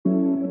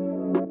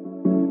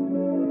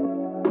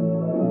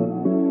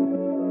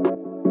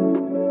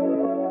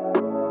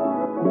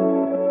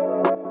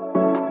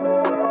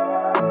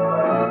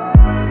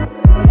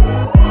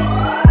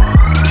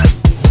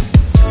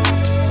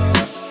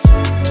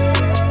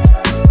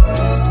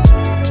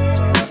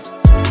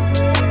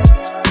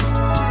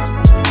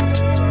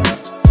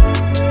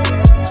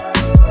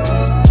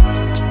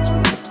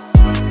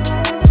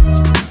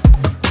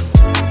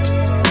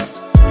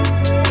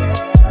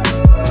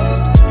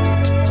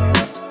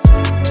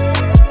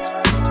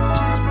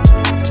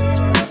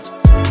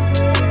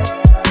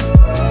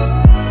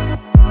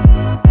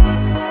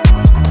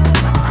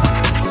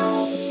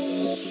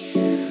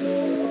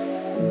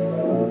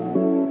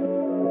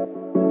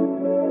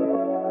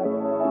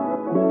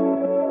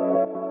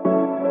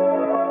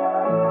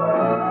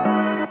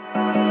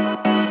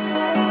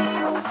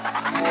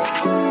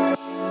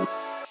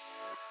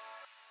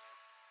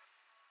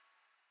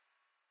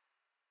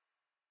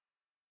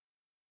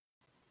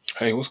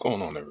Hey, what's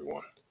going on,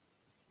 everyone?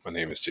 My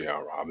name is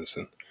J.R.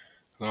 Robinson,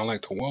 and I'd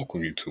like to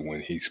welcome you to When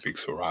He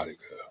Speaks Erotica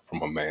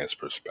from a man's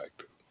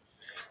perspective.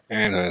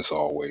 And as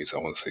always, I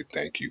want to say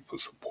thank you for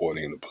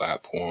supporting the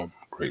platform.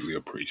 Greatly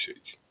appreciate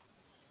you.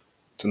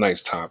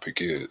 Tonight's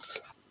topic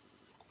is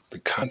the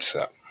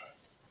concept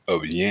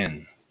of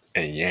yin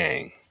and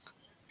yang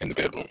in the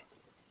bedroom.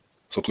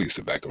 So please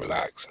sit back and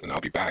relax, and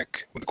I'll be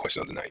back with the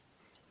question of the night.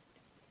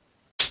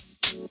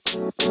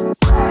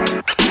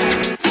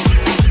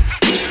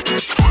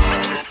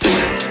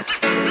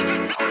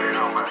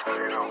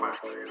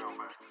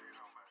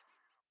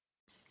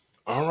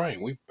 All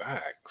right, we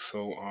back.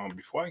 So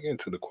before I get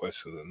into the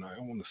question of the night,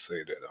 I want to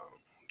say that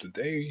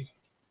today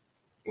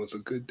was a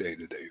good day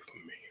today for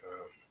me.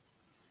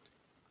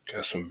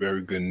 Got some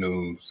very good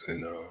news,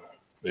 and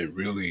it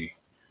really,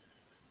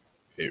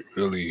 it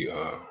really,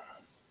 uh,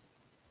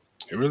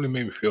 it really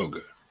made me feel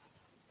good.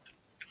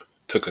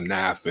 Took a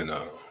nap and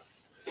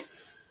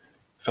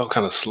felt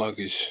kind of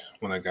sluggish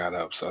when I got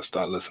up, so I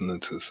started listening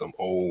to some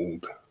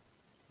old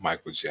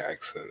Michael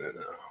Jackson, and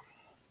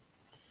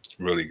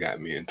really got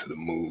me into the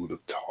mood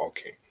of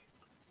talking.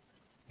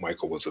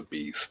 Michael was a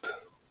beast.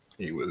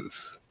 He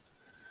was,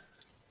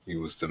 he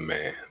was the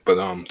man.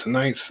 But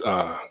tonight's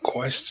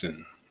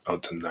question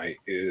of tonight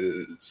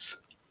is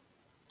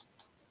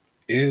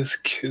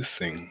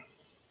kissing.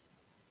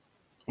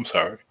 I'm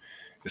sorry.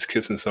 Is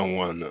kissing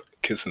someone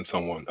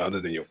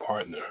other than your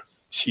partner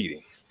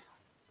cheating?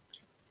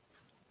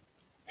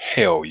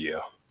 Hell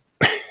yeah.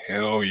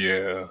 Hell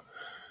yeah.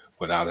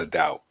 Without a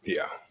doubt.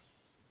 Yeah.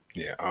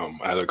 Yeah.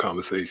 I had a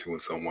conversation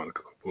with someone a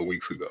couple of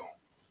weeks ago.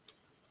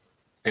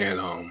 And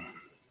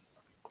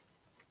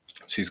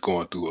she's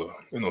going through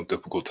a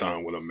difficult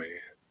time with a man.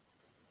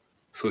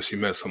 So she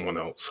met someone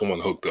else, someone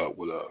hooked up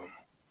with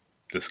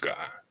this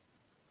guy.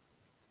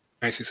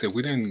 And she said,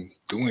 we didn't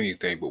do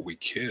anything, but we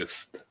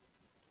kissed.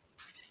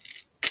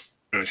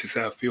 And she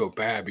said, I feel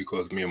bad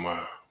because me and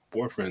my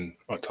boyfriend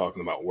are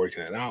talking about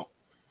working it out,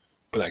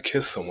 but I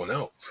kissed someone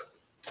else.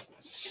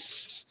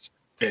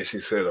 And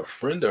she said a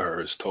friend of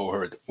hers told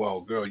her,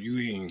 "Well, girl,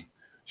 you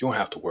don't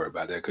have to worry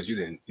about that because you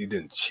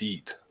didn't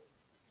cheat."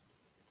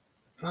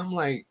 And I'm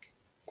like,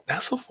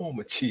 that's a form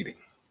of cheating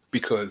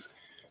because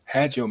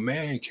had your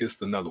man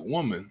kissed another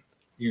woman,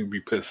 you'd be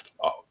pissed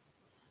off.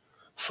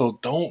 So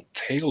don't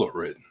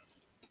tailor it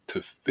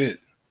to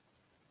fit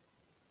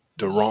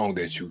the wrong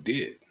that you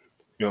did.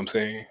 You know what I'm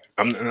saying?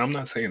 I'm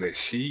not saying that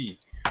she,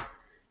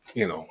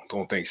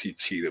 don't think she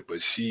cheated,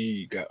 but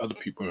she got other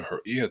people in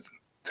her ear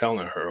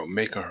telling her or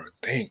making her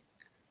think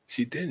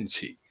she didn't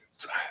cheat.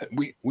 So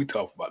we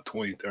talked for about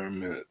 20, 30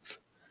 minutes.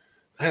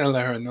 I had to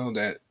let her know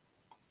that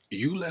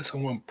you let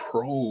someone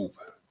probe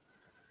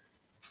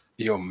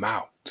your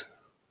mouth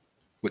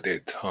with their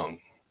tongue.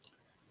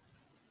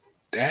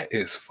 That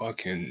is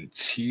fucking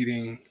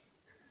cheating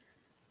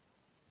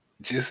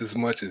just as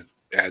much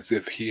as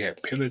if he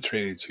had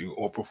penetrated you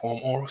or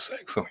performed oral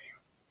sex on you.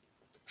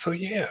 So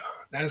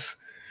that's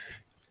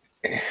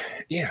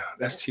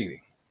that's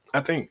cheating. I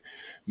think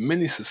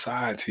many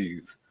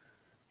societies,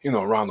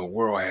 around the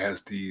world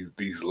has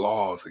these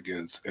laws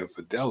against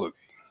infidelity,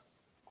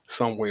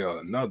 some way or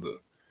another.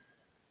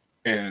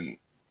 And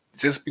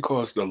just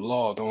because the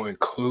law don't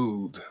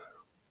include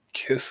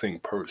kissing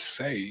per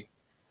se,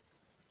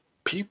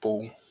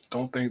 people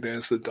don't think that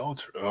it's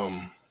adultery.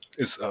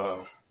 It's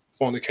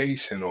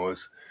fornication, or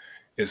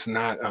it's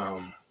not.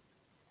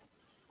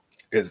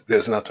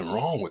 There's nothing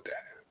wrong with that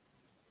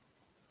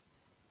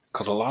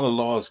because a lot of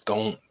laws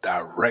don't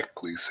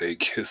directly say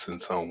kissing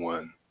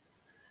someone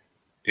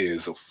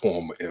is a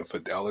form of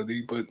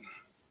infidelity, but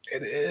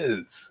it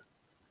is.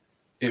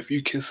 If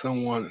you kiss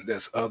someone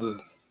that's other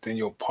than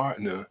your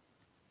partner,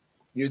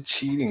 you're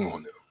cheating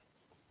on them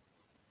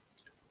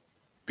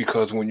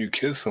because when you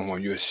kiss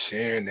someone, you're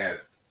sharing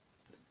that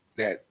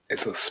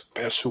it's a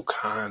special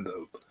kind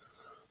of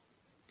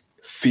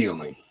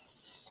feeling,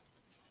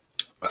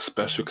 a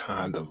special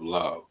kind of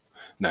love.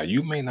 Now,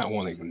 you may not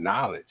want to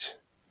acknowledge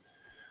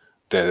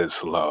that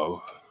it's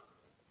love,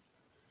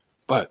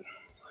 but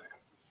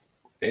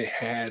it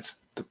has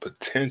the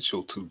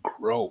potential to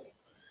grow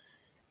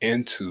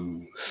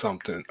into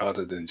something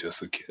other than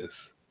just a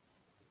kiss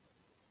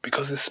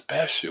because it's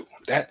special.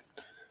 That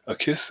a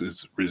kiss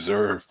is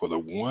reserved for the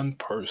one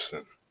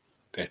person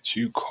that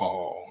you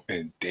call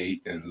and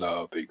date and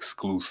love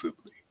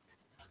exclusively.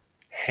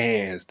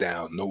 Hands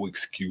down, no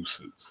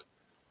excuses.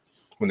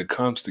 When it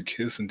comes to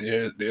kissing,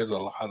 there's a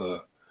lot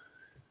of,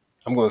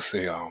 I'm going to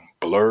say,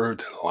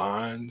 blurred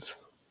lines.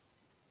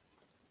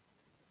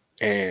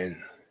 And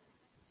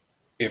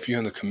if you're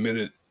in a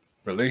committed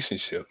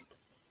relationship,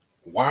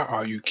 why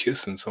are you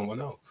kissing someone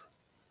else?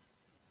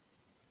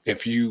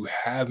 If you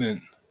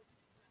haven't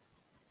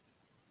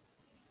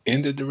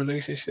ended the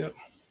relationship,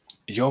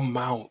 your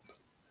mouth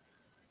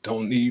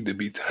don't need to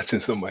be touching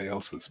somebody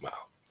else's mouth.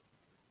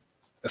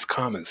 That's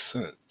common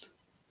sense.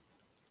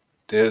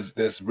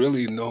 There's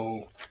really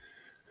no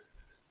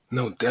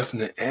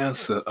definite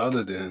answer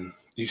other than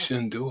you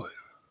shouldn't do it.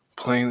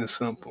 Plain and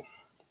simple.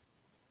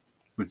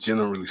 But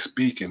generally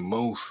speaking,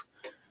 most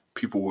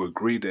people will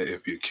agree that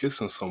if you're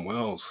kissing someone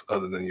else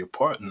other than your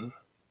partner,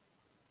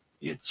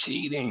 you're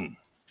cheating.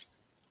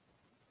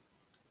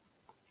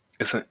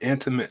 It's an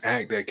intimate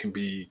act that can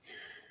be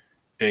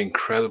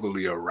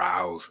incredibly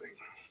arousing,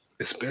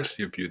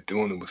 especially if you're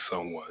doing it with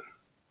someone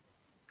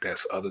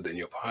that's other than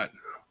your partner.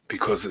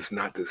 Because it's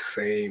not the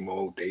same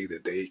old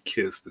day-to-day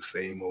kiss, the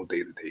same old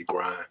day-to-day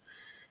grind.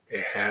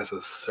 It has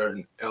a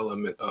certain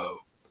element of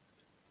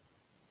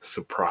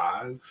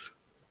surprise,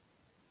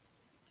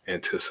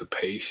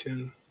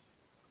 anticipation,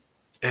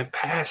 and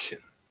passion.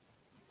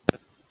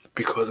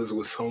 Because it's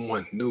with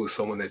someone new,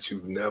 someone that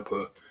you've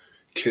never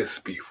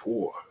kissed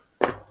before.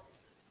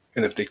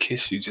 And if they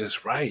kiss you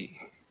just right,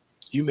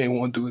 you may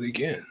want to do it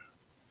again.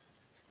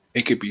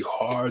 It could be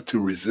hard to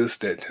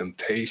resist that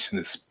temptation,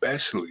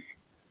 especially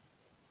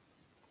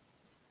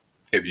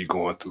if you're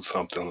going through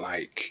something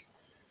like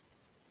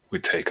we're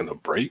taking a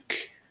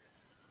break,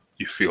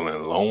 you're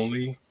feeling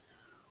lonely,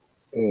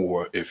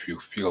 or if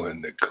you're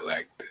feeling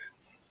neglected.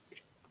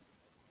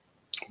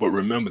 But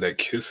remember that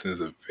kissing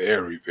is a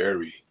very,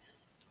 very,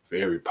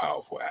 very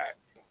powerful act.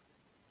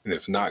 And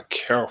if not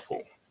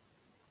careful,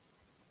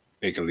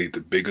 it can lead to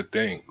bigger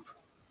things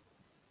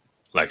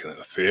like an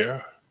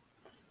affair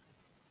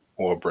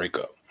or a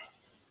breakup.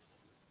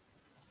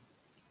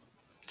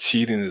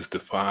 Cheating is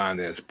defined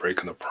as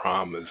breaking a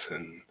promise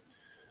and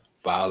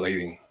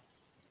violating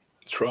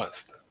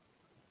trust.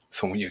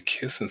 So when you're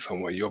kissing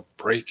someone, you're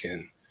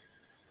breaking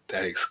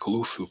that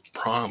exclusive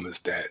promise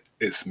that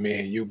it's me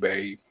and you,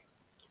 babe.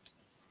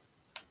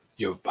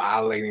 You're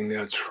violating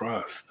their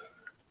trust,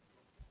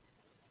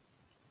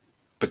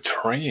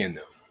 betraying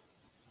them.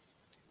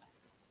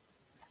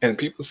 And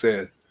people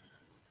said,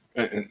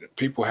 and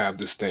people have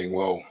this thing,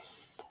 well,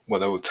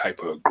 whatever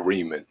type of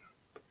agreement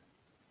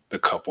the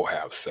couple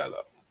have set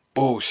up.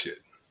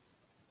 Bullshit.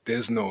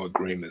 There's no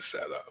agreement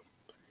set up.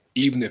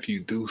 Even if you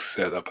do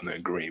set up an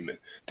agreement,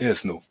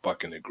 there's no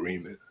fucking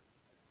agreement.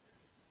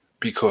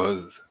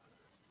 Because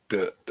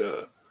the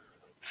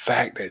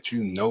fact that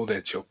you know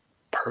that your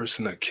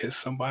person that kissed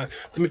somebody,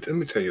 let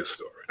me tell you a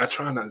story. I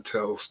try not to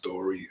tell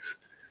stories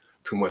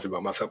too much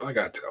about myself, but I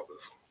gotta tell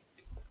this.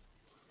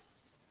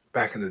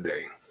 Back in the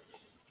day,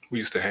 we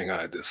used to hang out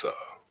at this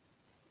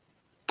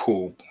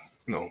pool,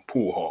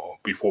 pool hall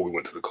before we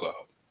went to the club.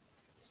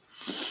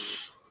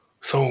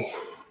 So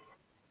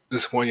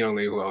this one young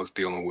lady who I was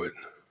dealing with,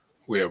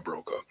 we had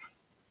broke up.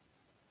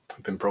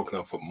 We've been broken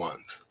up for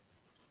months.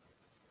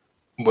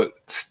 But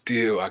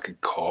still I could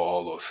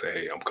call or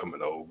say, I'm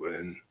coming over,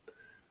 and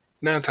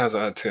 9 times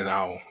out of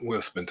 10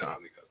 we'll spend time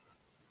together.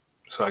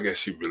 So I guess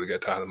she really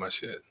got tired of my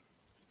shit.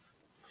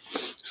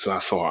 So I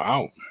saw her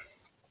out,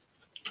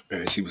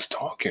 and she was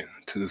talking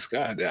to this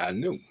guy that I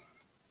knew.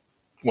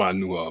 Well, I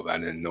knew of. I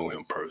didn't know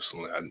him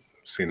personally. I'd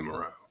seen him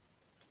around.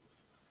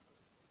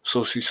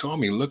 So she saw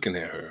me looking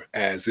at her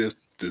as if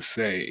to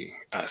say,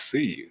 I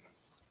see you.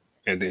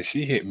 And then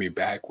she hit me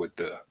back with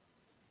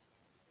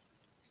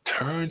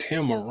turned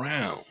him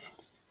around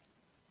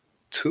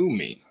to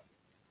me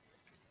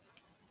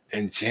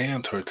and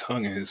jammed her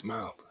tongue in his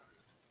mouth.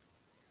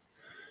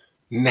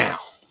 Now,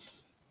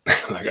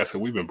 like I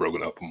said, we've been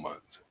broken up for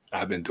months.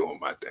 I've been doing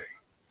my thing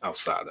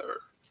outside of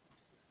her.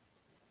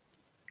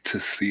 To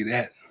see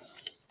that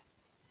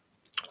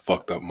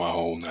fucked up my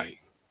whole night.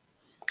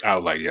 I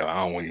was like, yo, I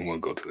don't even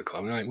want to go to the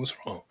club. I'm like, what's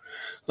wrong?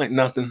 Like,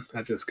 nothing.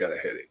 I just got a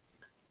headache.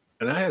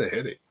 And I had a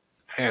headache.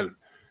 I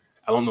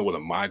don't know what a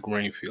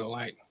migraine feel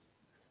like,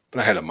 but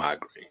I had a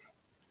migraine.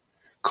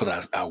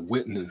 Because I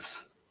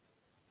witnessed,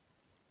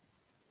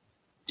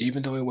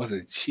 even though it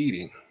wasn't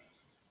cheating,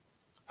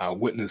 I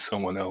witnessed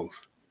someone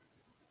else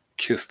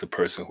kiss the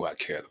person who I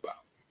cared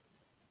about.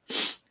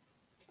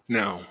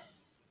 Now,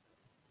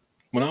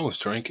 when I was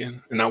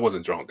drinking, and I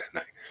wasn't drunk that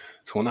night,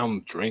 so when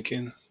I'm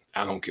drinking,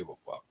 I don't give a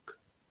fuck.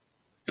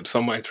 If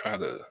somebody try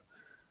to,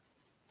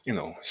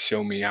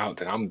 show me out,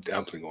 then I'm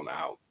definitely going to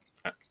out.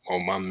 Well,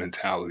 my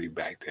mentality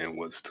back then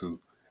was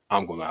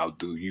I'm going to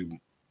outdo you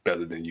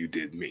better than you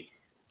did me.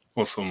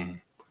 Or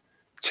some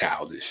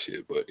childish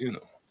shit, but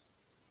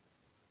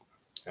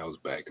that was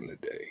back in the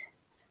day.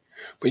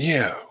 But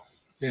yeah,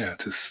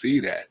 to see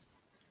that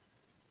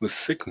was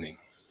sickening.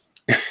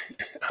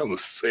 I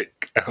was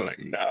sick. I'm like,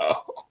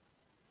 no.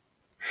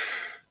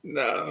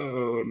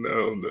 No,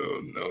 no,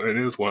 no, no. And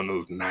it was one of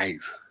those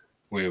nights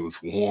where it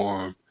was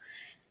warm.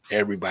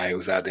 Everybody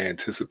was out there.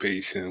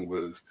 Anticipation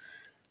was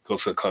go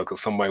to the club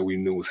because somebody we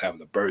knew was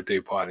having a birthday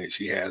party. And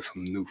she had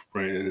some new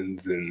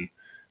friends and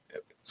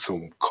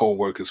some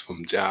co-workers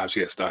from jobs. She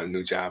had started a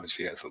new job and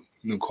she had some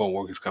new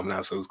co-workers coming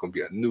out. So it was going to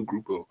be a new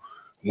group of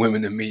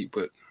women to meet.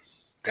 But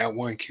that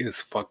one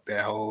kiss fucked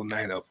that whole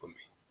night up for me.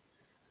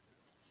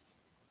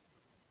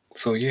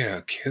 So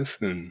yeah,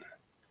 kissing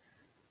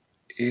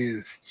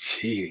is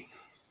cheating.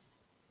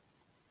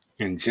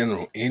 In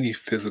general, any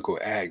physical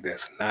act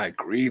that's not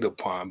agreed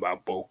upon by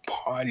both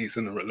parties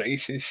in a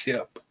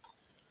relationship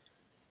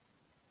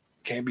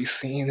can be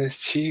seen as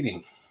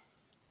cheating.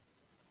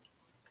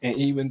 And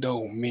even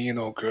though me and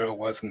old girl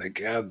wasn't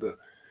together,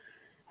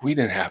 we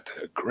didn't have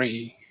to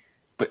agree.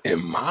 But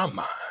in my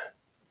mind,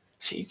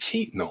 She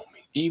cheating on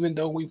me, even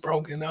though we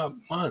broken up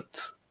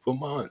for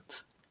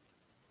months.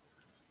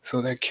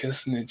 So that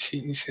kissing and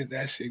cheating shit,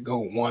 that shit go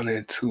one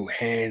and two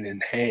hand in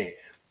hand.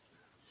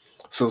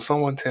 So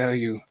someone tell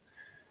you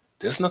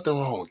there's nothing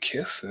wrong with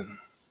kissing,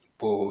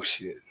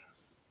 bullshit.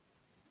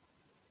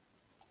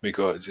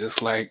 Because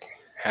just like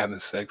having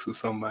sex with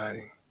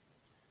somebody,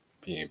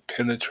 being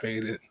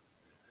penetrated,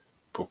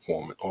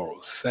 performing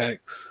oral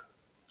sex,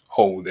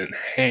 holding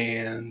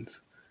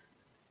hands,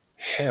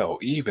 hell,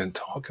 even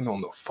talking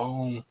on the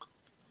phone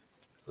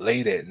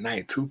late at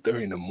night,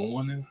 2:30 in the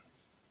morning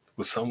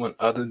with someone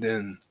other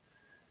than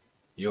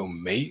your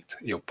mate,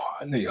 your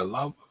partner, your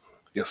lover,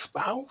 your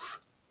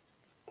spouse,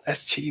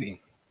 that's cheating.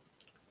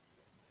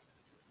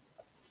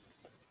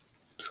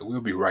 So we'll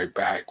be right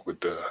back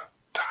with the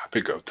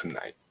topic of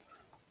tonight.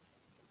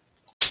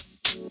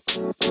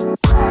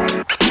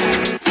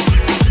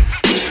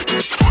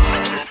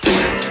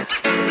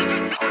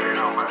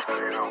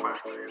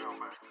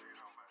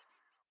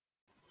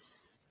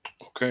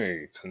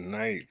 Okay,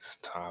 tonight's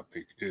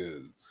topic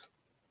is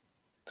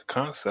the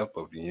concept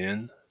of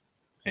yin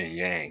and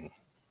yang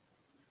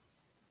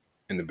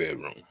in the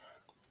bedroom.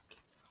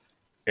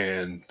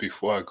 And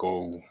before I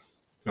go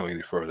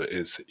any further,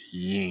 it's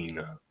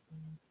yin,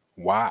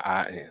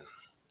 Y-I-N,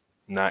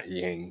 not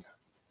yang,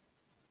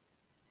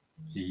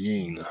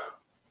 yin.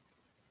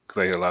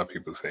 Because I hear a lot of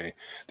people say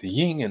the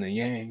yin and the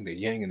yang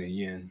and the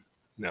yin.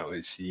 No,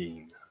 it's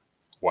yin,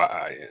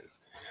 Y-I-N.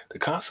 The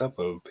concept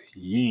of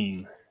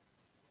yin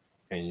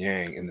and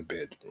yang in the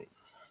bedroom.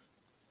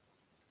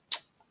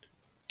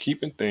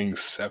 Keeping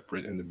things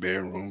separate in the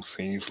bedroom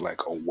seems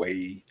like a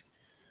way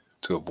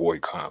to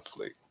avoid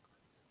conflict,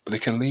 but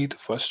it can lead to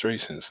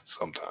frustrations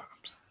sometimes.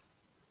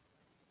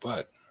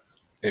 But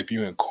if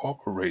you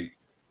incorporate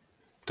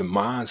the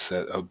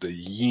mindset of the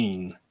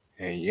yin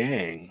and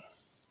yang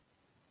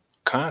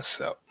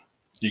concept,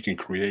 you can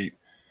create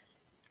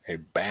a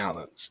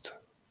balanced,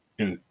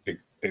 you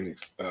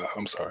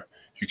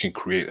can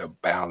create a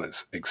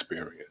balanced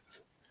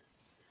experience.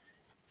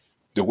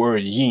 The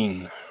word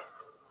yin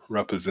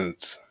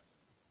represents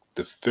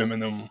the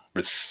feminine,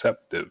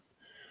 receptive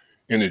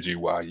energy,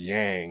 while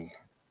yang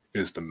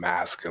is the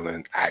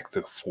masculine,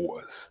 active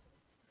force.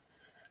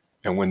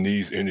 And when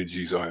these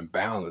energies are in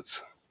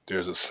balance,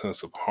 there's a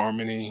sense of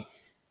harmony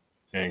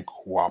and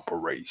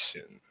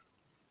cooperation.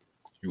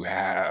 You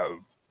have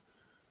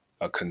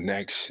a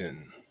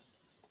connection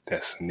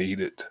that's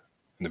needed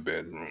in the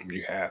bedroom.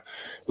 You have,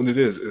 what it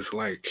is, it's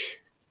like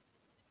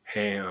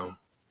ham,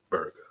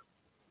 burger,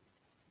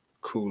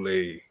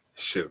 Kool-Aid,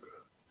 sugar,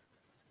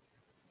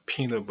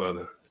 peanut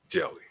butter,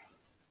 jelly.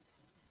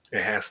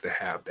 It has to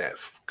have that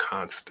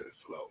constant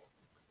flow.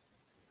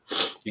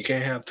 You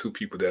can't have two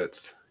people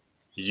that's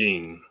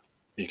yin.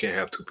 You can't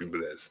have two people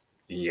that's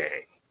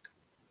yang.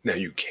 Now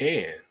you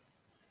can,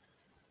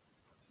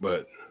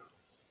 but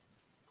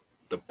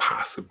the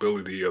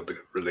possibility of the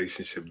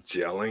relationship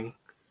gelling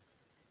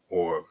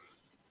or,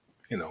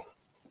 you know,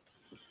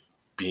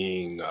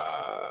 being,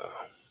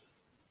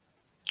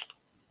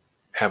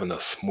 having a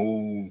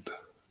smooth,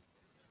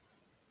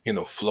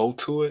 flow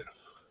to it,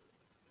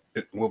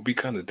 it will be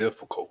kind of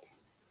difficult.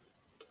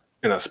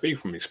 And I speak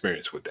from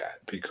experience with that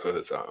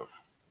because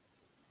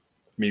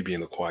me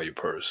being a quiet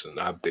person,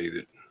 I've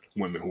dated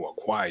women who are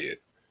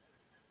quiet,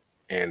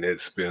 and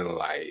it's been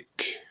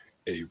like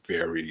a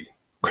very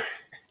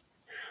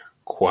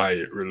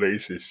quiet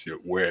relationship.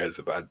 Whereas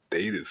if I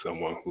dated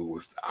someone who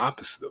was the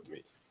opposite of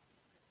me,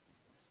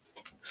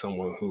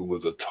 someone who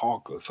was a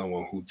talker,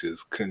 someone who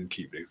just couldn't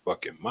keep their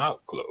fucking mouth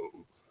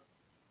closed,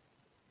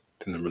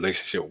 then the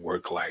relationship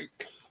worked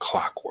like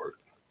clockwork.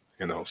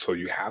 So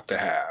you have to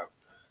have.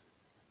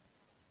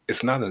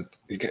 It's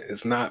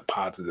not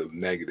positive,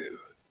 negative,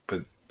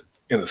 but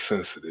in a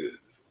sense it is.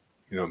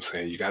 You know what I'm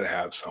saying? You got to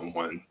have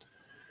someone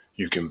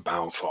you can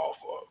bounce off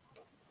of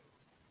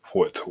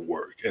for it to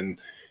work,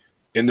 and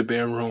in the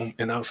bedroom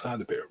and outside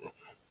the bedroom.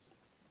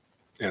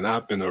 And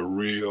I've been a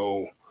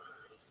real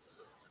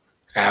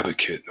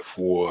advocate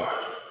for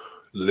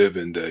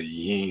living the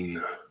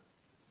yin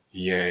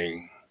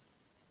yang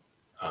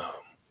um,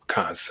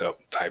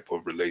 concept type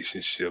of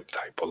relationship,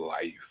 type of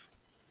life.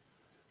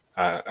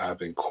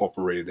 I've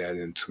incorporated that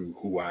into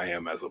who I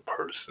am as a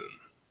person.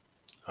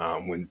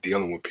 When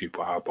dealing with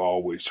people, I've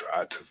always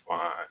tried to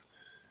find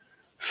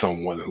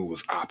someone who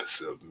was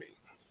opposite of me.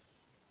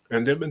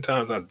 And there have been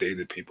times I've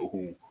dated people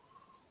who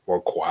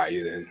were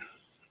quiet,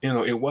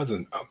 and it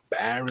wasn't a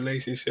bad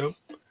relationship.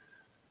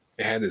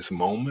 It had its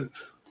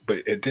moments, but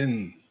it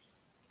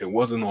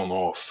wasn't on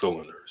all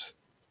cylinders,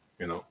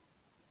 you know.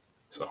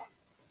 So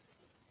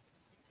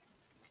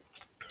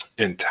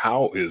in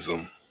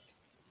Taoism,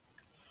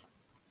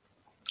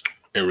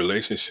 a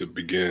relationship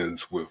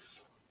begins with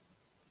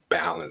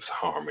balance,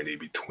 harmony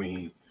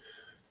between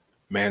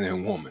man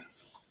and woman.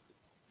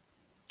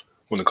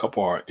 When a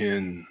couple are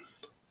in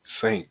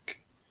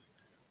sync,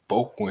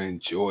 both will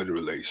enjoy the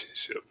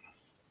relationship.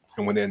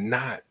 And when they're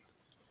not,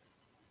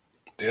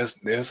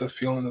 there's a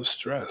feeling of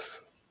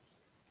stress,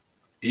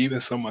 even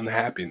some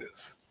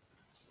unhappiness.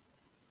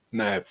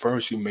 Now, at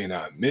first, you may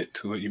not admit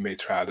to it. You may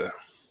try to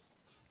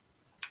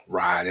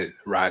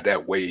ride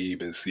that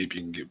wave and see if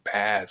you can get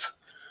past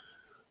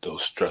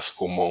those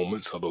stressful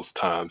moments or those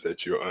times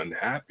that you're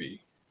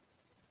unhappy.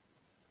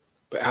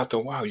 But after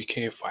a while, you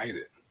can't fight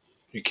it.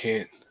 You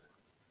can't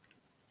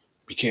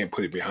you can't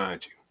put it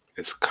behind you.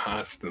 It's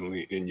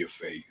constantly in your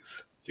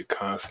face. You're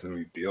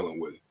constantly dealing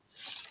with it,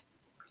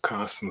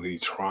 constantly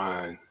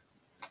trying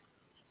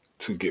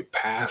to get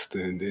past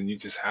it, and then you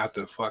just have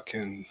to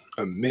fucking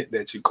admit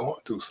that you're going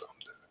through something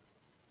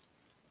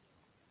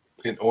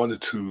in order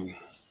to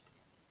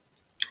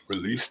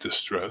release the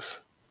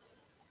stress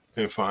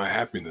and find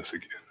happiness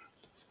again.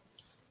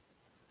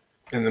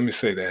 And let me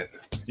say that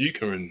you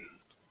can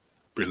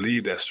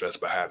relieve that stress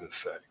by having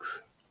sex.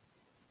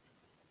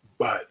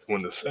 But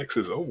when the sex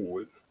is over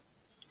with,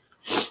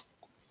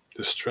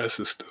 the stress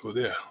is still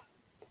there.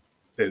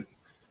 It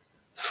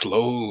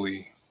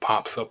slowly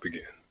pops up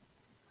again.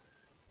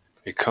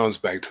 It comes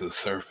back to the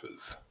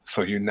surface.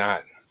 So you're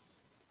not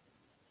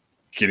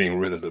getting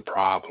rid of the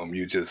problem.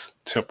 You're just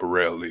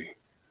temporarily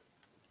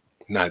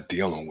not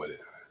dealing with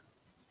it.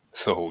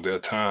 So there are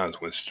times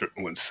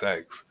when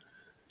sex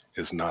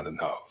is not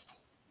enough.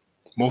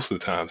 Most of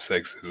the time,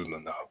 sex isn't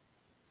enough.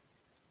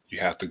 You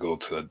have to go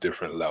to a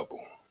different level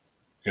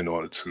in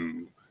order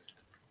to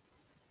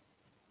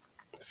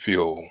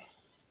feel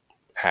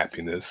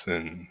happiness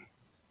and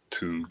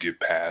to get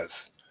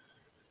past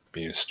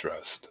being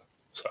stressed.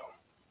 So,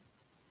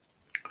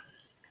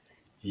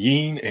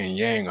 yin and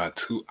yang are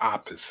two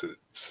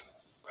opposites.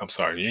 I'm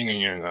sorry, yin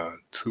and yang are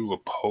two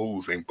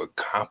opposing but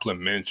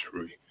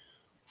complementary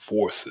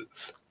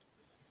forces.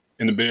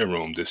 In the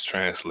bedroom, this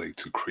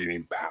translates to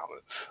creating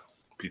balance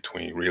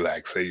between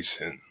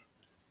relaxation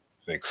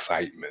and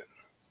excitement.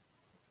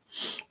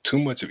 Too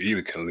much of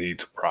either can lead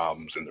to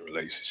problems in the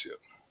relationship.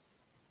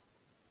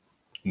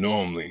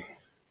 Normally,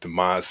 the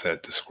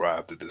mindset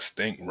describes the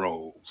distinct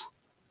roles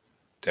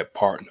that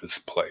partners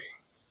play.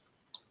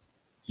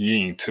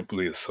 Yin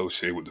typically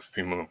associated with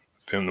the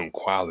feminine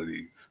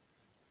qualities,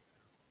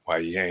 while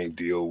Yang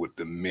deal with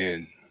the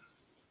men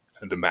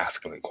and the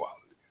masculine qualities.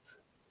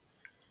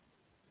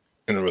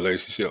 In a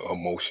relationship,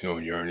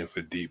 emotional yearning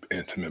for deep,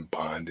 intimate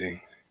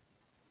bonding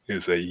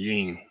is a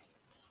yin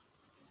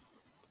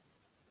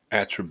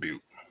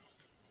attribute.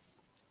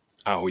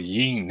 Our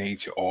yin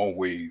nature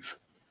always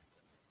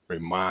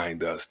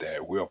reminds us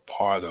that we're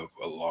part of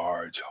a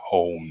large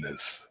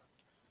wholeness.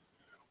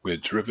 We're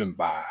driven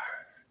by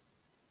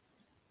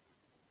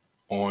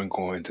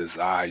ongoing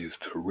desires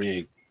to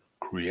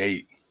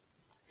recreate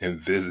and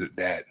visit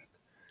that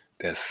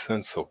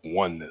sense of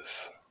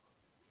oneness.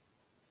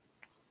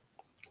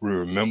 We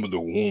remember the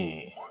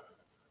womb,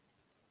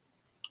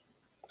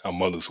 our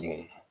mother's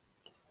womb,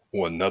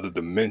 or another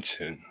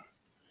dimension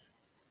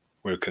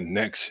where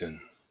connection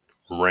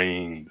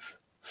reigns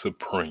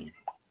supreme.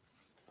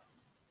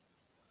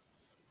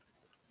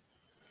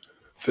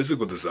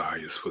 Physical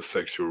desires for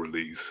sexual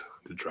release,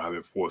 the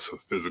driving force of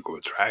physical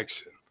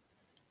attraction,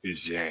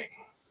 is yang.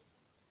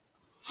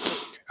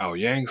 Our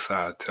yang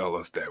side tells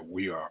us that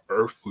we are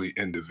earthly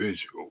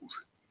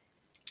individuals,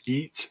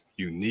 each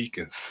unique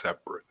and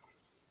separate.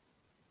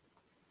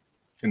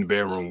 In the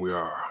bedroom, we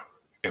are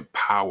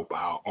empowered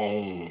by our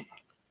own,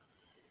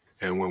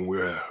 and when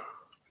we're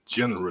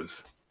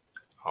generous,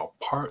 our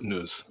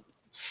partner's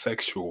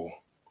sexual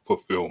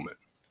fulfillment.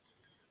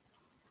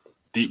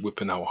 Deep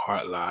within our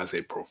heart lies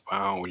a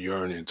profound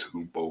yearning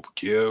to both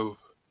give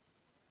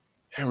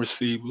and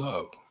receive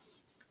love.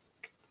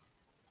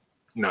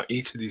 Now,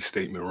 each of these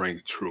statements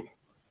ring true.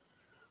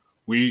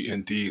 We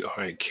indeed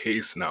are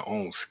encased in our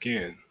own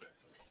skin,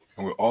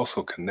 and we're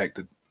also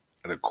connected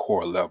at a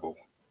core level.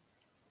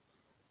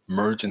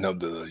 Merging of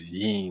the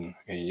yin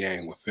and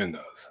yang within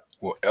us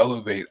will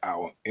elevate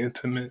our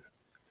intimate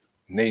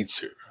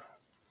nature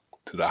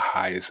to the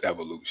highest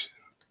evolution.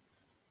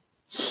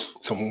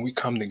 So when we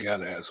come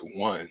together as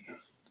one,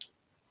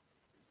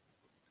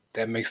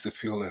 that makes the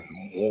feeling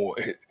more,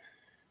 it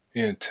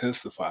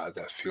intensifies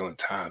that feeling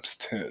times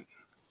 10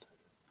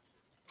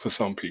 for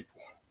some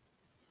people.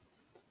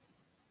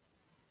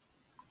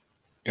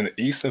 In the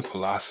Eastern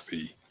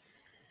philosophy,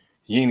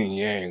 yin and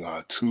yang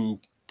are two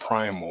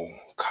primal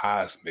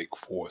cosmic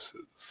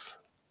forces.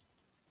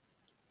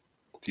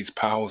 These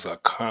powers are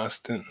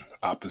constant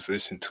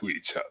opposition to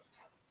each other.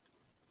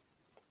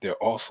 They're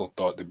also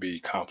thought to be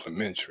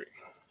complementary.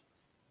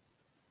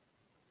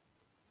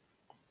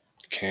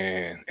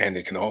 And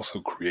they can also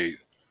create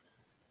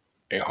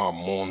a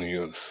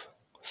harmonious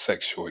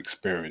sexual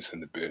experience in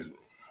the bedroom.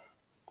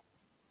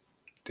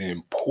 The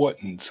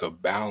importance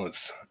of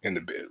balance in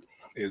the bedroom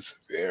is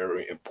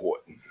very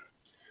important.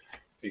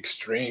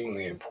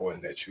 Extremely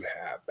important that you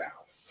have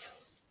balance.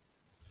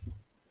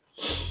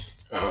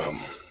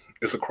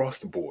 It's across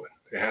the board.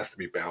 It has to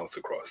be balanced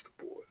across the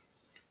board.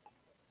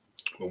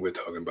 What we're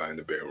talking about in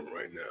the bedroom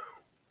right now.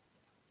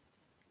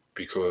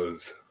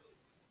 Because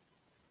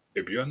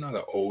if you're not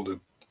an older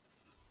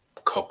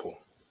couple,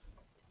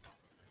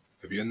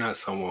 if you're not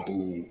someone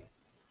who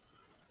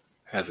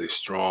has a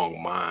strong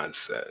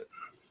mindset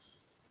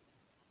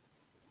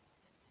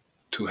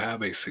to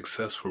have a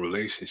successful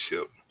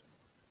relationship,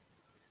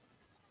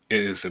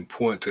 it is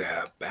important to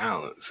have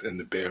balance in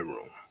the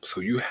bedroom.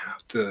 So you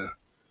have to,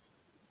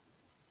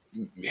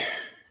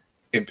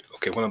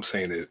 okay, what I'm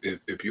saying is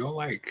if you're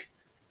like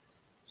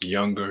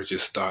younger,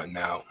 just starting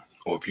out,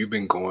 or if you've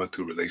been going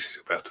through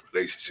relationship after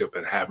relationship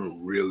and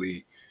haven't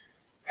really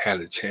had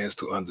a chance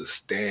to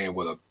understand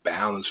what a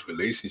balanced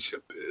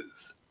relationship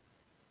is,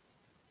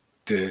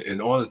 then in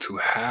order to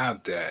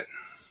have that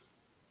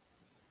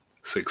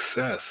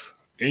success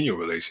in your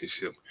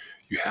relationship,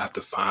 you have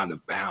to find a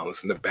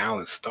balance, and the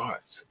balance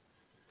starts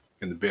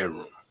in the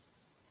bedroom.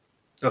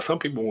 Now, some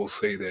people will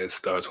say that it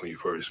starts when you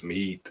first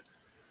meet,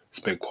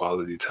 spend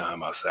quality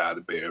time outside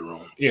the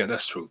bedroom. Yeah,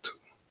 that's true too.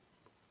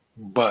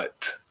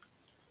 But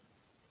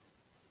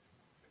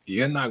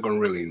you're not going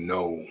to really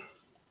know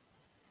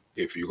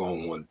if you're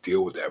going to want to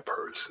deal with that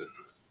person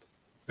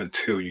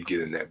until you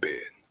get in that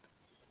bed.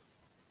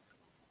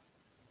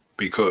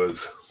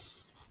 Because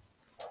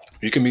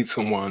you can meet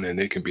someone and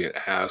they can be an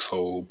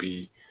asshole,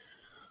 be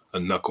a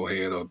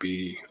knucklehead, or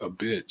be a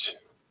bitch.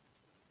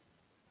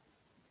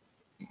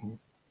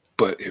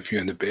 But if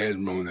you're in the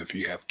bedroom, if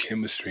you have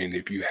chemistry, and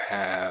if you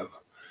have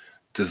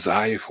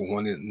desire for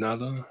one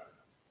another,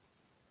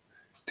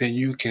 then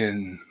you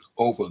can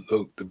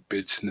overlook the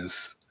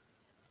bitchness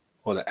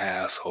or the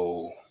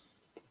asshole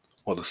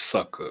or the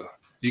sucker.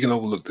 You can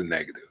overlook the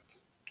negative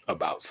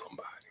about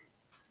somebody.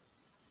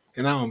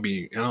 And I don't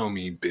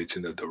mean bitch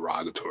in a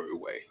derogatory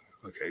way,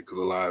 okay? Because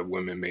a lot of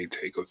women may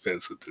take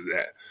offensive to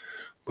that.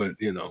 But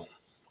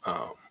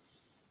um,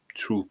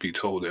 truth be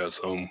told, there are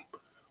some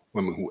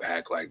women who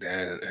act like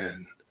that,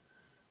 and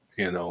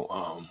you know,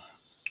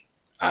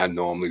 I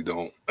normally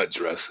don't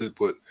address it,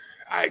 but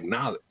I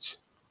acknowledge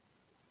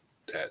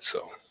that.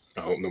 So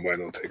I hope nobody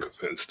don't take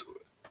offense to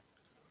it.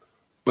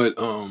 But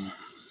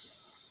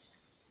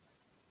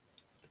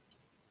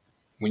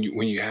when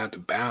you have the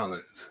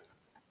balance,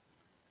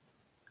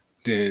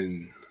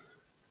 then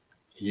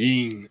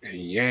yin and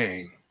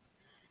yang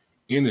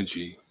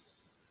energy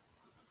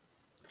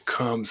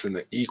comes in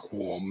an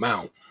equal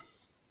amount,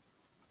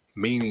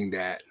 meaning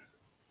that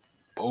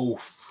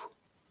both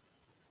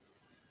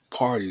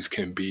parties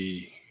can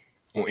be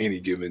on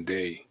any given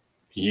day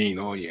yin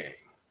or yang.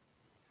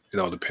 It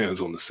all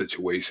depends on the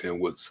situation,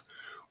 what's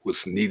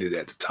needed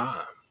at the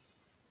time.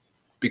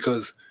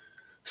 Because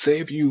say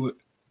if you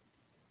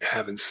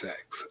having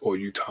sex, or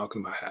you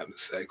talking about having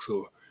sex,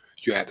 or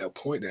you're at that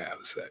point to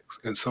having sex,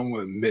 and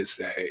someone admits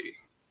that, hey,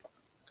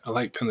 I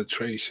like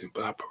penetration,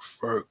 but I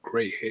prefer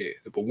gray head.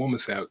 If a woman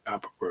says I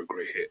prefer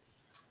gray head,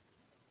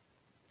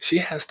 she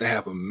has to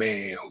have a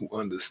man who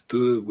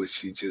understood what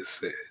she just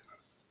said.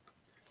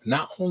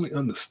 Not only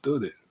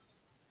understood it,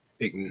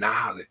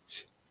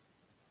 acknowledge.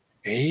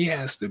 And he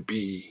has to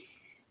be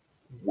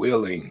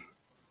willing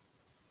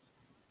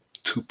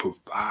to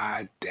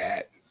provide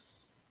that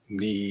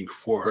need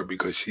for her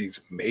because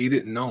she's made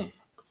it known.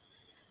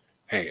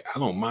 Hey, I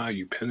don't mind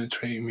you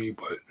penetrating me,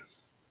 but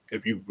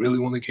if you really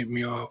want to get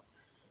me off,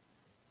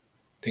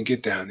 then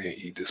get down there and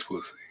eat this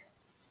pussy.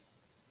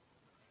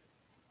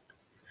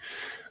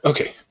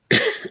 Okay,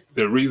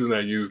 the reason I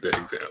use that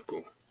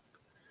example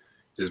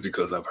is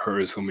because I've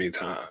heard so many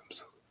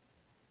times.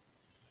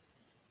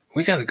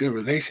 We got a good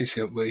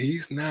relationship, but he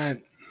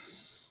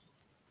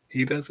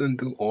doesn't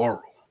do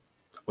oral.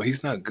 Or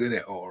he's not good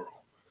at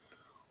oral.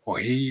 Or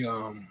he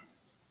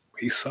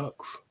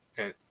sucks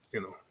at,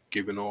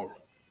 giving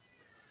oral.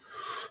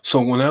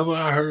 So whenever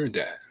I heard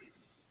that,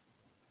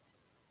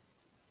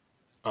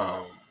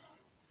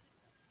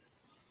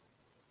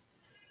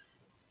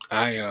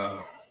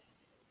 I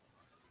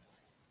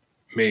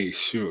made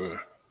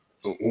sure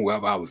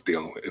whoever I was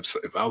dealing with,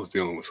 if I was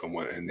dealing with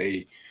someone and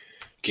they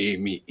gave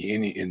me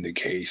any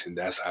indication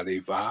that's how they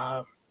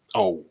vibe,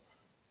 oh,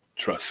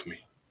 trust me,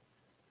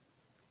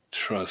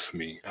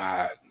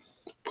 I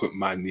put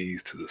my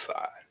knees to the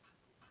side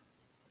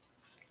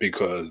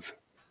because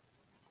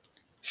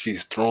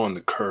she's throwing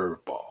the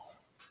curveball.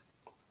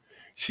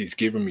 She's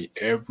giving me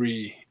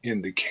every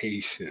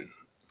indication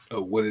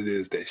of what it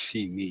is that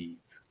she needs,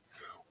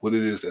 what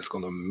it is that's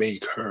going to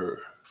make her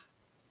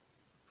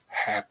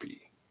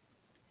happy.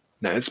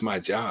 Now, it's my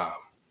job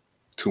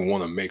to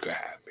want to make her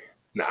happy.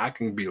 Now, I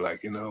can be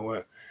like, you know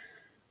what?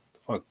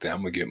 Fuck that,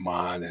 I'm going to get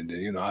mine, and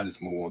then, I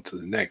just move on to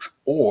the next.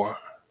 Or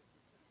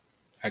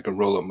I can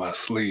roll up my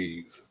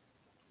sleeves,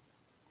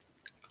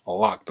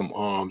 lock them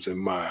legs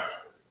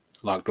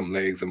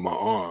in my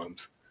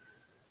arms,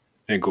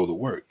 and go to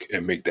work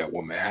and make that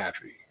woman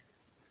happy.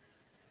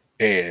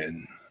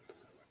 And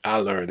I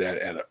learned that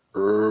at an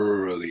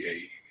early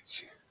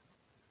age.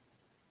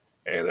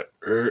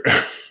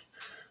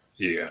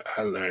 Yeah,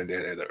 I learned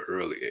that at an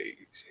early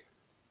age.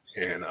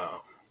 And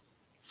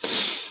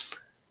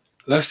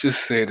let's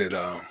just say that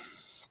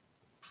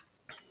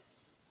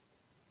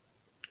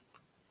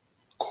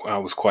I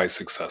was quite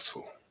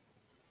successful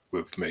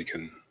with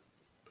making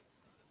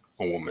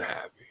a woman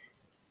happy.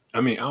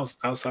 I mean,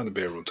 outside the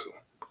bedroom too.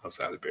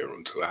 Outside the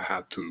bedroom too. I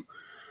have to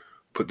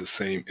put the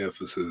same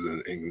emphasis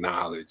and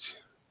acknowledge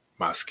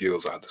my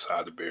skills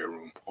outside the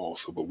bedroom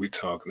also, but we're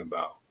talking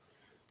about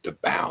the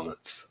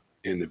balance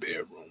in the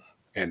bedroom.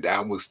 And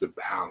that was the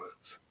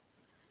balance.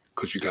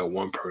 Because you got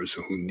one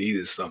person who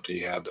needed something,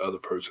 you have the other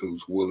person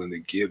who's willing to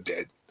give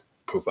that,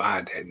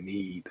 provide that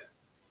need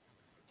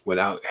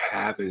without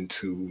having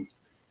to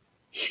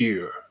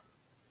hear,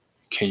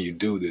 can you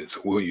do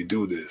this? Will you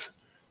do this?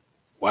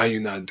 Why are you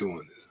not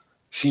doing this?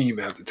 She didn't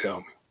even have to tell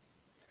me.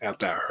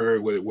 After I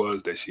heard what it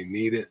was that she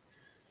needed,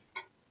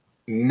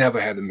 never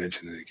had to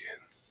mention it again.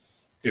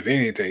 If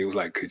anything, it was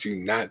like, could you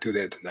not do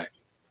that tonight?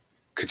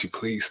 Could you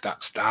please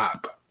stop?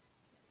 Stop.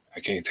 I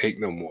can't take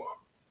no more.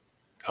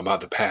 I'm about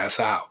to pass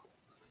out.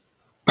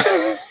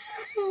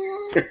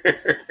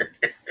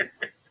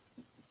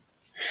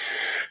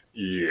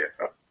 Yeah,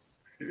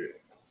 yeah.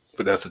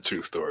 But that's a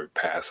true story.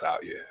 Pass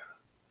out, yeah.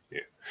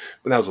 Yeah.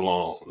 But that was a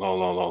long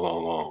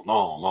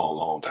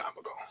time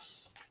ago.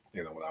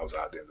 You know, when I was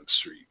out there in the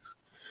streets.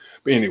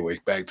 But anyway,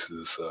 back to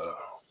this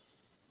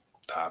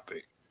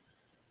topic.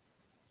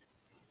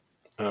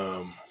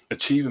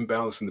 Achieving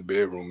balance in the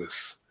bedroom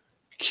is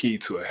key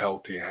to a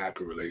healthy and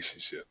happy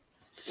relationship.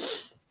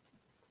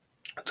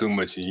 Too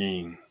much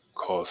yin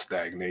causes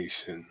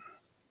stagnation,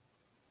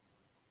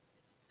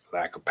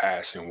 lack of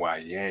passion,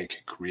 while yang can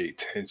create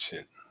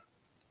tension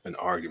and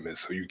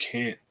arguments. So you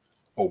can't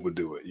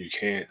overdo it. You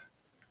can't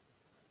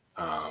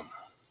um,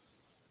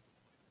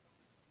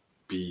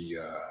 be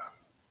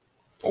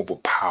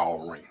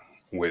overpowering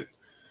with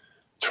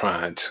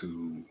trying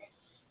to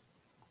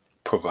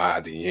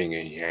provide the yin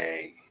and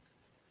yang,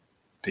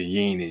 the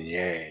yin and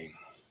yang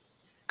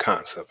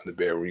concept in the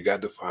bedroom. You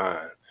got to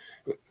find,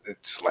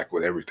 it's like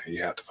with everything,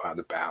 you have to find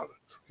the balance.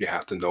 You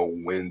have to know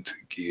when to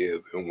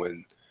give and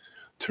when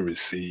to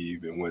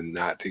receive and when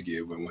not to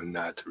give and when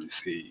not to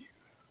receive.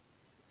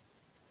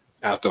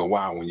 After a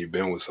while, when you've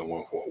been with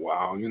someone for a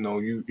while, you know,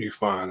 you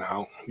find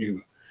out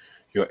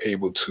you're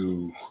able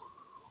to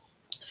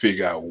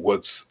figure out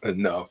what's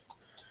enough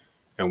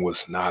and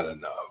what's not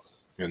enough,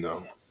 you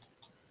know.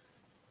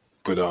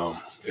 But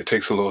it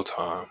takes a little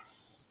time,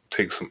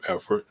 takes some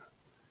effort,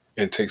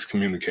 and takes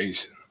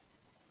communication.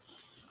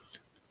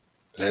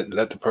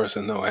 Let the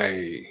person know,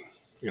 hey,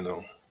 you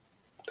know,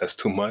 that's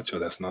too much or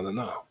that's not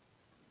enough.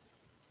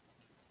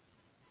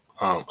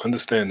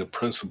 Understand the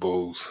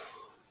principles.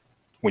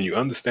 When you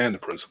understand the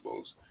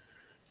principles,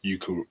 you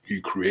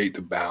create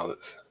the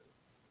balance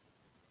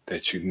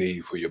that you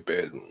need for your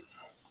bedroom.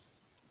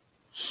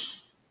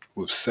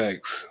 With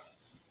sex,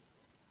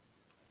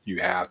 you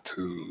have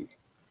to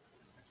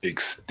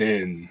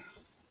extend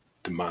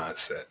the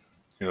mindset.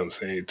 You know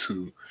what I'm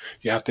saying?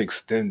 You have to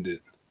extend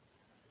it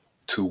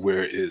to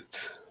where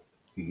it's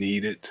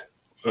needed.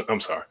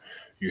 I'm sorry.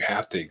 You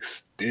have to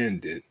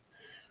extend it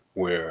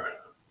where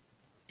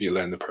you're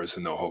letting the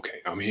person know,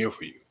 okay, I'm here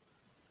for you.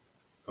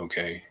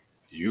 Okay.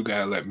 You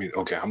gotta let me,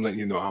 okay, I'm letting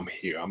you know I'm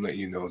here. I'm letting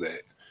you know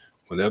that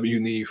whatever you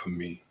need from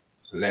me,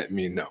 let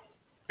me know.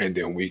 And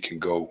then we can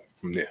go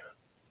from there.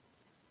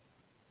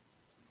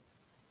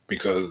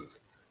 Because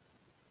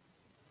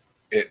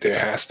there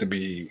has to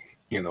be,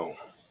 you know,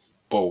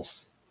 both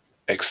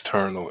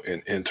external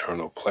and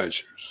internal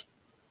pleasures.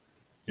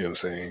 You know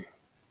what I'm saying?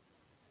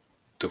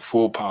 The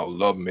full power of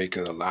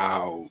lovemaking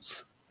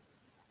allows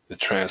the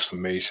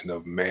transformation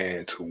of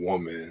man to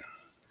woman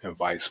and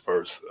vice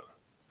versa.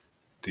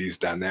 These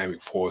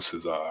dynamic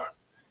forces are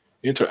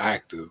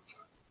interactive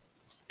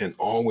and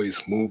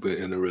always moving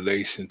in a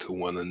relation to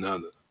one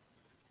another.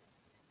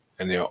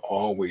 And they're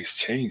always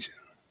changing.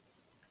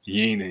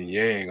 Yin and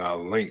yang are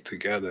linked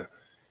together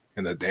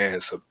in a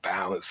dance of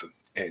balance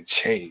and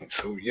change.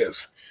 So,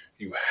 yes,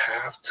 you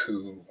have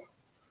to.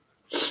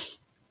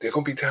 There are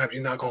going to be times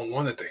you're not going to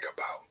want to think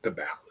about the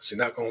balance. You're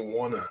not going to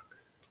want to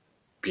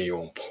be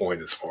on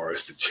point as far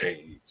as the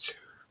change.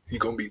 You're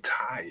going to be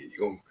tired.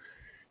 You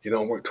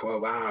don't work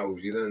 12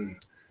 hours. You done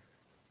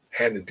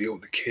had to deal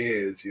with the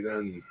kids. You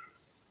done,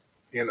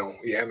 you know,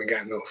 you haven't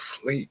got no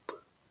sleep.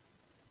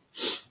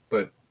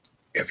 But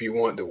if you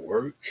want to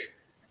work,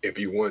 if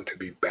you want to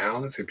be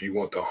balanced, if you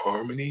want the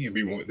harmony, if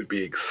you want to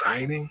be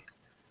exciting,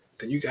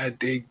 then you got to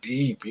dig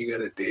deep. You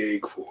got to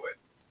dig for it.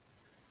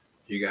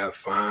 You got to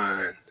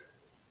find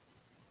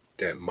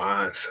that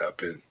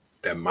mindset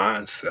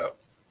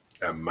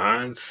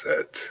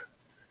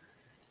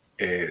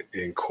and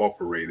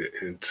incorporate it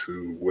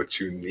into what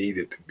you need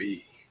it to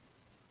be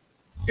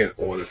in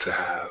order to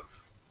have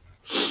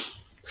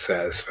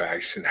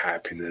satisfaction,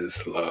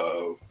 happiness,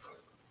 love,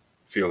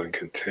 feeling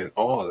content,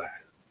 all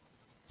that.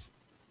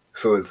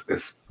 So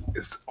it's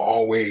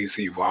always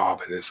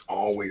evolving. It's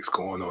always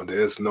going on.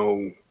 There's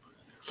no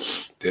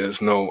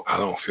I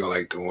don't feel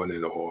like doing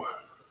it or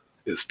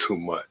it's too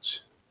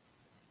much.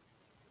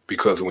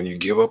 Because when you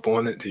give up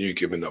on it, then you're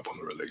giving up on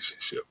the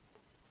relationship.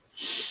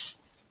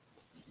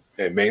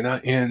 It may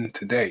not end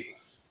today,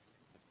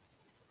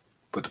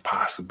 but the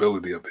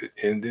possibility of it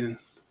ending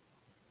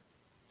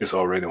is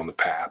already on the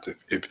path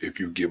if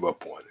you give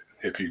up on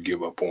it. If you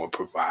give up on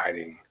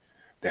providing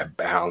that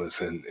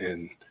balance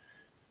and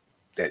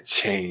that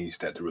change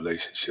that the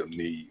relationship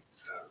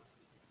needs.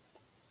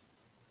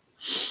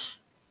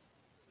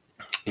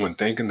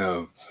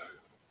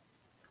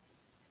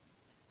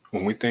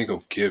 when we think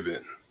of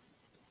giving,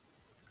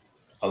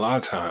 a lot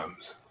of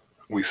times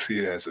we see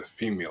it as a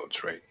female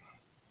trait.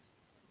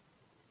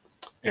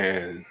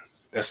 And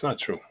that's not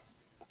true.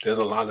 There's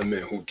a lot of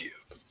men who give.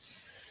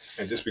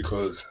 And just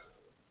because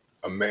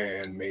a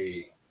man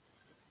may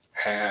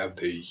have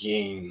the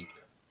yin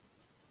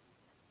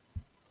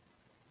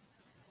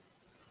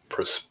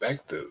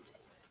perspective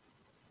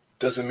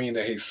doesn't mean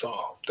that he's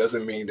soft.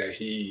 Doesn't mean that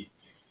he's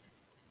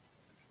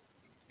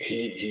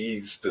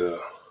the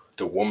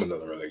woman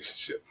of the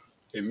relationship.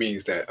 It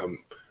means that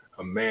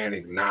a man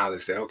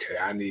acknowledges that, okay,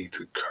 I need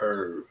to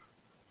curb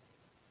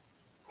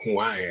who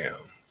I am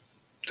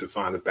to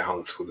find a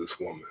balance for this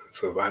woman.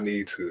 So if I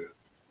need to,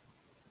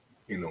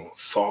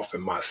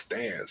 soften my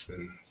stance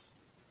and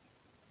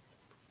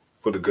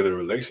for the good of the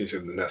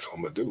relationship, then that's what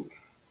I'm gonna do.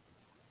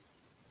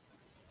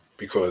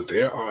 Because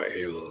there are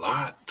a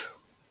lot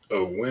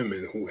of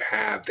women who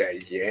have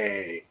that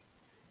yang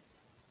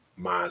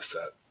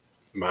mindset.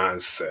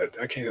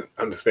 I can't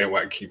understand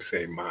why I keep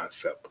saying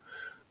mindset.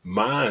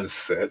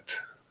 Mindset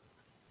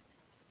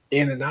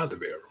in and out the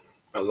bedroom.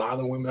 A lot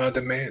of women are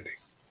demanding.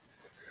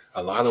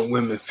 A lot of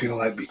women feel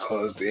like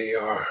because they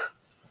are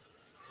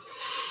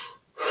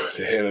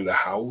the head of the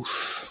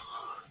house,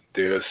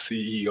 they're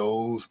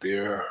CEOs,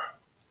 they're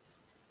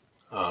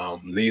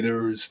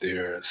leaders,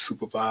 they're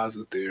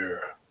supervisors,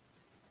 they're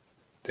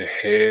the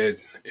head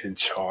in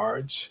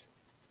charge,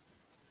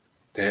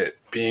 that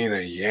being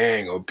a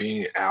yang or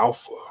being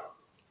alpha,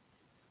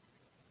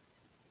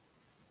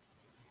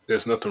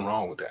 there's nothing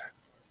wrong with that.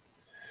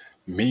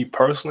 Me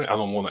personally, I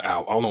don't want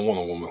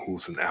a woman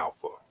who's an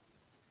alpha.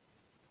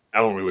 I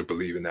don't really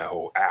believe in that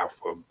whole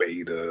alpha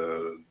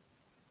beta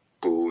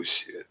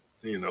bullshit.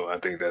 I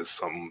think that's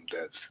something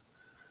that's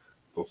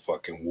for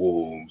fucking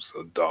wolves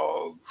or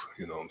dogs.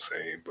 You know what I'm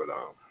saying? But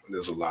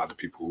there's a lot of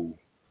people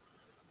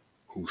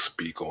who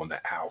speak on the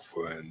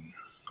alpha and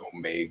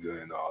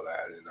omega and all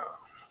that, and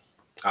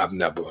I've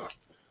never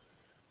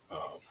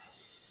um,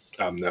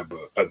 I've never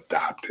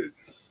adopted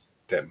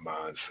that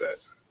mindset.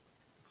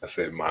 I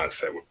said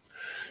mindset was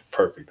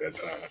perfect that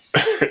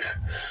time,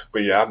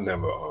 but yeah, I've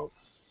never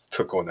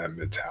took on that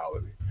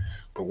mentality.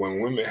 But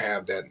when women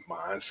have that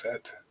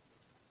mindset,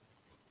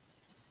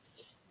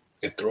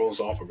 it throws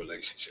off a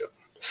relationship.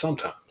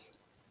 Sometimes,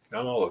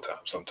 not all the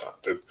time. Sometimes,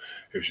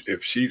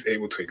 if she's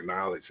able to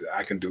acknowledge that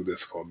I can do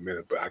this for a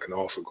minute, but I can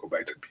also go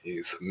back to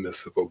being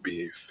submissive or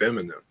being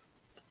feminine,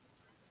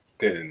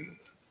 then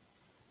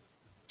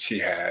she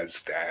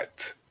has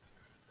that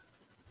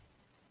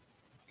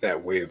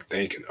way of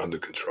thinking under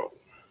control.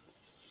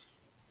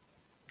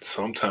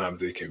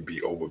 Sometimes it can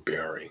be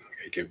overbearing.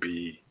 It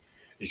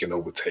can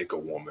overtake a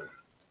woman,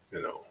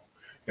 you know,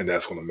 and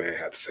that's when a man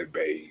has to say,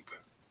 "Babe,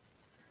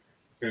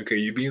 okay,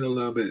 you're being a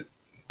little bit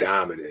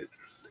dominant,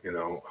 you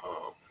know.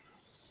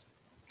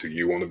 Do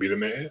you want to be the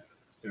man?"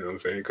 You know what I'm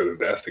saying? Because if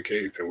that's the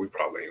case, then we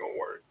probably ain't gonna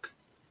work,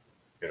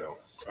 you know.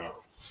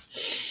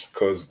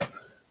 Because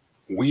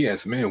we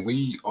as men,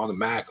 we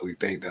automatically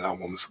think that our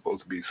woman's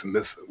supposed to be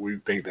submissive. We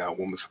think that our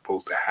woman's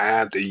supposed to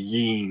have the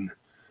yin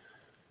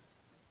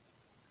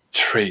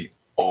trait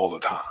all the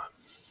time.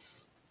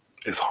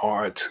 It's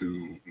hard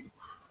to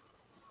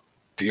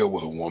deal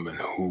with a woman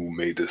who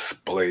may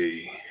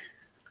display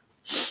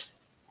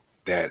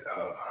that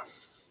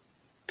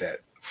that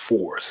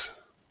force,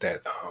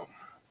 that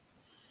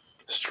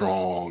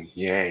strong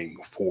yang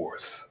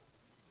force.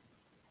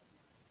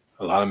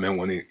 A lot of men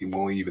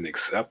won't even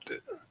accept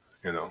it,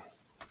 you know.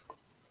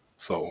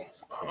 So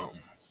um,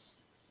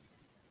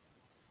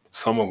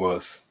 some of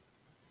us,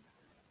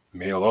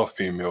 male or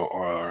female,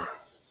 are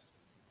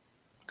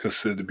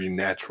considered to be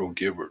natural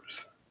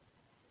givers.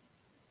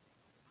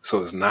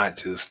 So it's not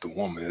just the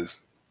woman;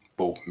 it's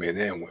both men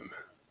and women,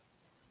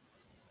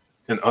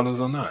 and others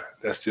are not.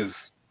 That's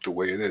just the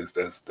way it is.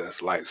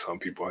 That's life. Some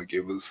people are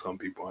givers, some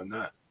people are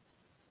not,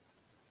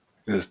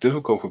 and it's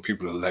difficult for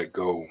people to let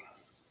go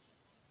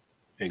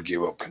and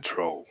give up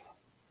control,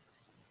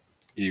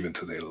 even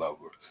to their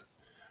lovers.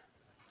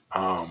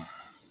 Um,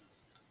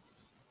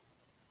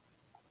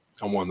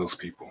 I'm one of those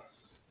people.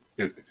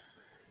 It,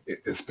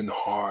 it's been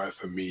hard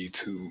for me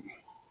to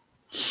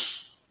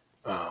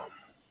um,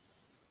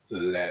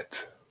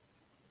 let.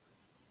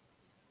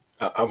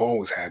 I've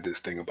always had this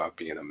thing about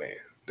being a man,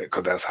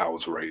 because that's how I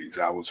was raised.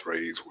 I was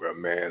raised where a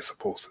man's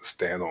supposed to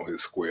stand on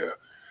his square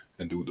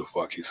and do the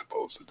fuck he's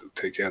supposed to do.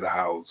 Take care of the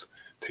house,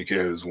 take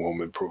care of his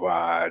woman,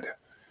 provide,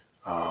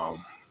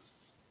 um,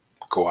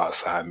 go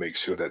outside, make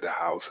sure that the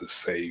house is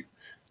safe,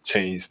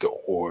 change the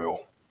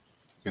oil,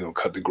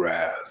 cut the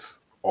grass,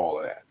 all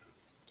of that.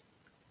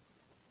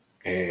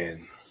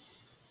 And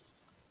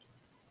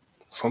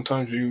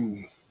sometimes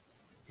you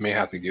may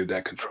have to give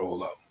that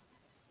control up,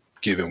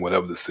 given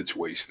whatever the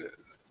situation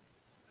is.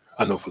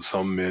 I know for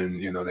some men,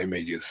 they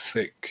may get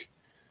sick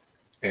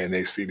and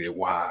they see their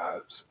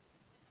wives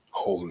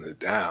holding it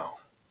down.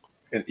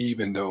 And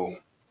even though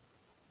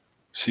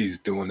she's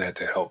doing that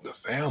to help the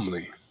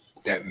family,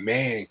 that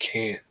man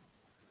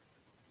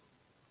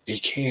he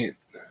can't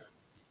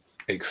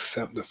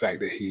accept the fact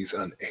that he's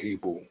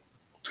unable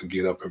to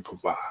get up and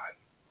provide.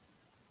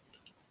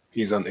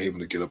 He's unable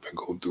to get up and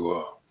go do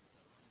a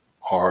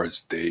hard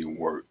day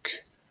work.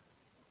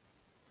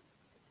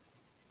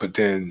 But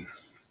then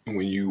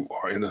when you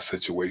are in a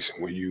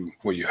situation where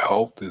your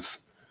health is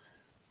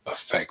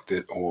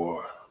affected,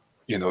 or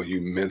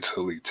you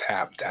mentally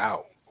tapped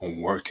out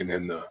on working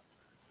in the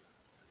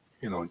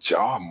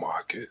job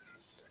market,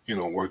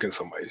 working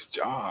somebody's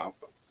job,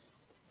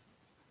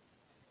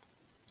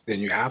 then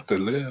you have to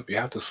live, you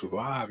have to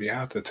survive, you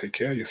have to take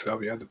care of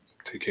yourself, you have to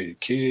take care of your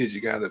kids,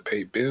 you got to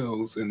pay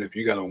bills. And if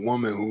you got a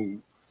woman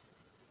who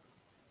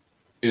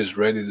is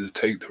ready to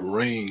take the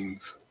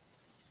reins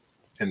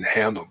and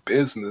handle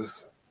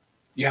business,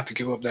 you have to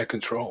give up that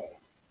control.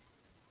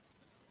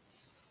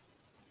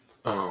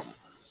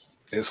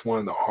 It's one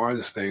of the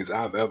hardest things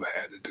I've ever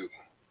had to do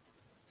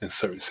in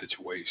certain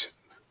situations.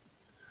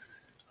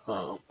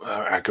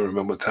 I can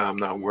remember a time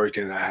not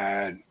working, I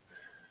had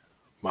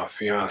my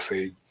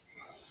fiance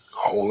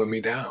holding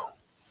me down,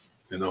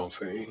 you know what I'm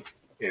saying?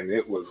 And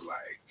it was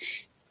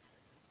like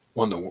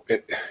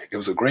it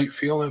was a great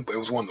feeling, but it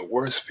was one of the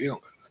worst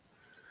feelings.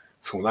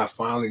 So when I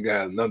finally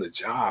got another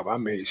job, I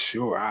made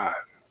sure I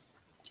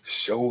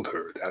showed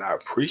her that I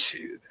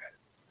appreciated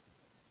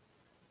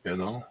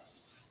that.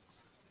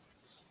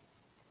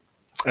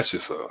 That's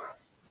just a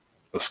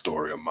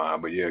story of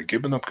mine. But yeah,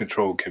 giving up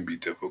control can be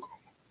difficult.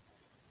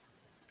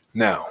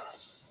 Now,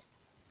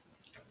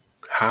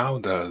 how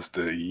does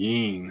the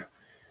yin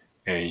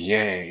and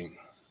yang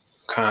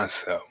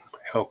concept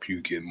help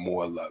you get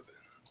more loving?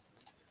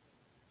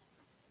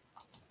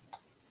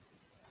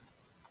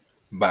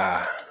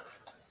 By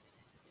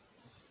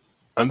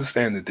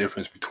understanding the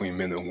difference between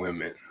men and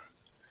women.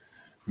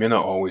 Men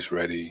are always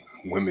ready,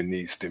 women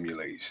need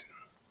stimulation.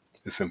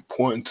 It's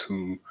important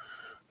to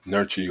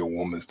nurture your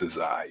woman's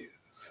desires.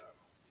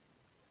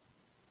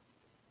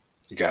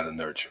 You gotta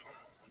nurture.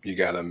 You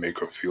gotta make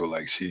her feel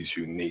like she's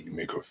unique,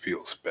 make her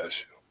feel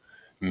special.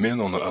 Men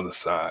on the other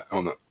side,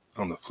 on the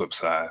flip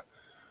side,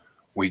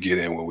 we get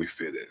in where we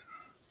fit in.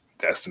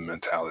 That's the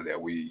mentality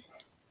that we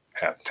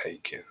have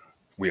taken.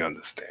 We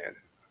understand it.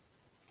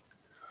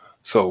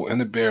 So in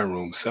the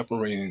bedroom,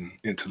 separating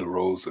into the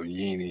roles of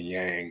yin and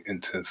yang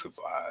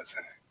intensifies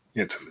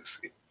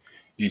intimacy.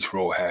 Each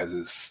role has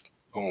its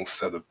own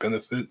set of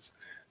benefits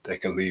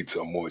that can lead to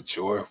a more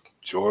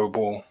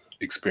enjoyable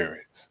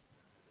experience.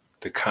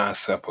 The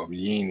concept of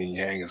yin and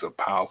yang is a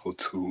powerful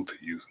tool to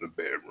use in the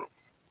bedroom.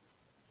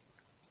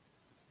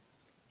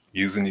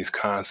 Using these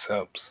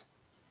concepts,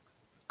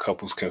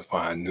 couples can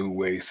find new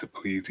ways to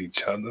please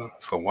each other,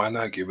 so why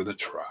not give it a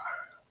try?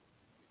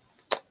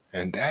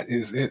 And that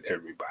is it,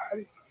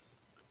 everybody.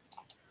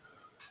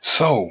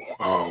 So,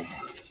 I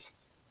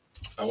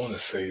want to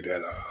say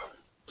that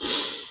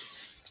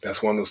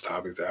that's one of those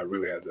topics that I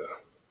really had to,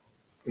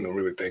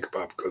 really think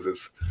about,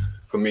 because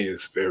for me,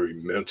 it's very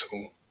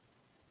mental,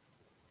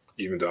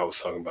 even though I was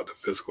talking about the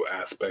physical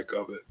aspect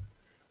of it.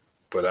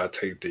 But I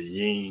take the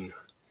yin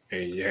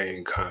and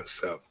yang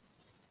concept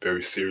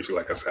very seriously.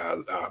 Like I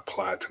said, I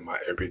apply it to my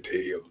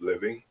everyday of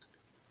living.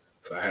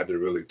 So I had to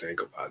really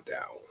think about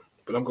that one.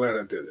 But I'm glad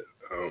I did it.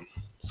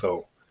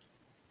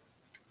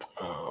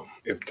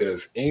 If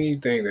there's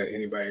anything that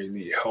anybody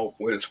need help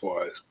with as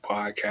far as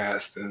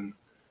podcasting,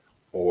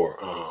 or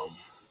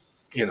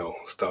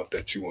stuff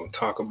that you want to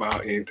talk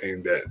about,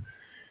 anything that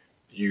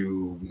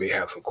you may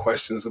have some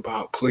questions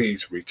about,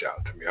 please reach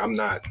out to me. I'm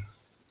not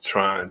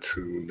trying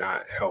to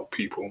not help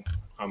people.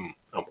 I'm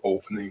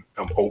open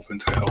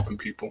to helping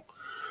people.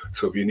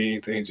 So if you need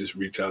anything, just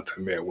reach out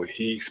to me at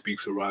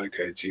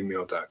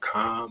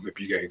whenhespeakserotica@gmail.com. If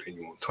you got anything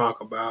you want to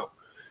talk about,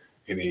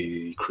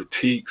 any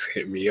critiques,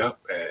 hit me up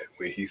at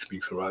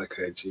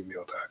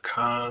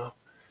whenhespeakserotica@gmail.com.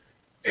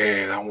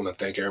 And I want to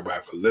thank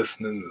everybody for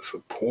listening, the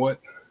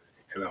support.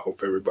 And I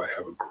hope everybody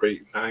have a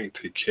great night.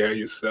 Take care of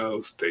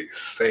yourselves. Stay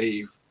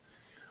safe.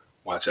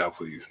 Watch out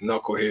for these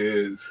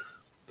knuckleheads.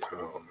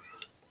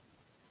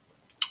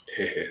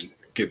 And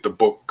get the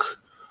book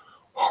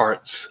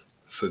Hearts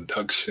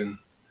Seduction.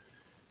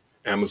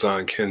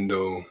 Amazon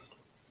Kindle,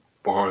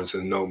 Barnes &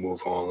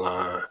 Nobles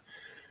online,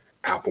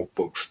 Apple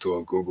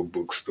Bookstore, Google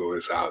Bookstore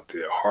is out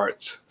there.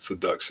 Hearts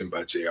Seduction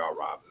by J.R.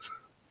 Robinson.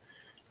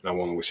 And I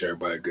want to wish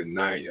everybody a good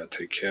night. Y'all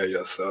take care of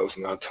yourselves.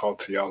 And I'll talk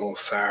to y'all on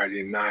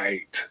Saturday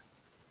night.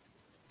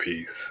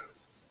 Peace.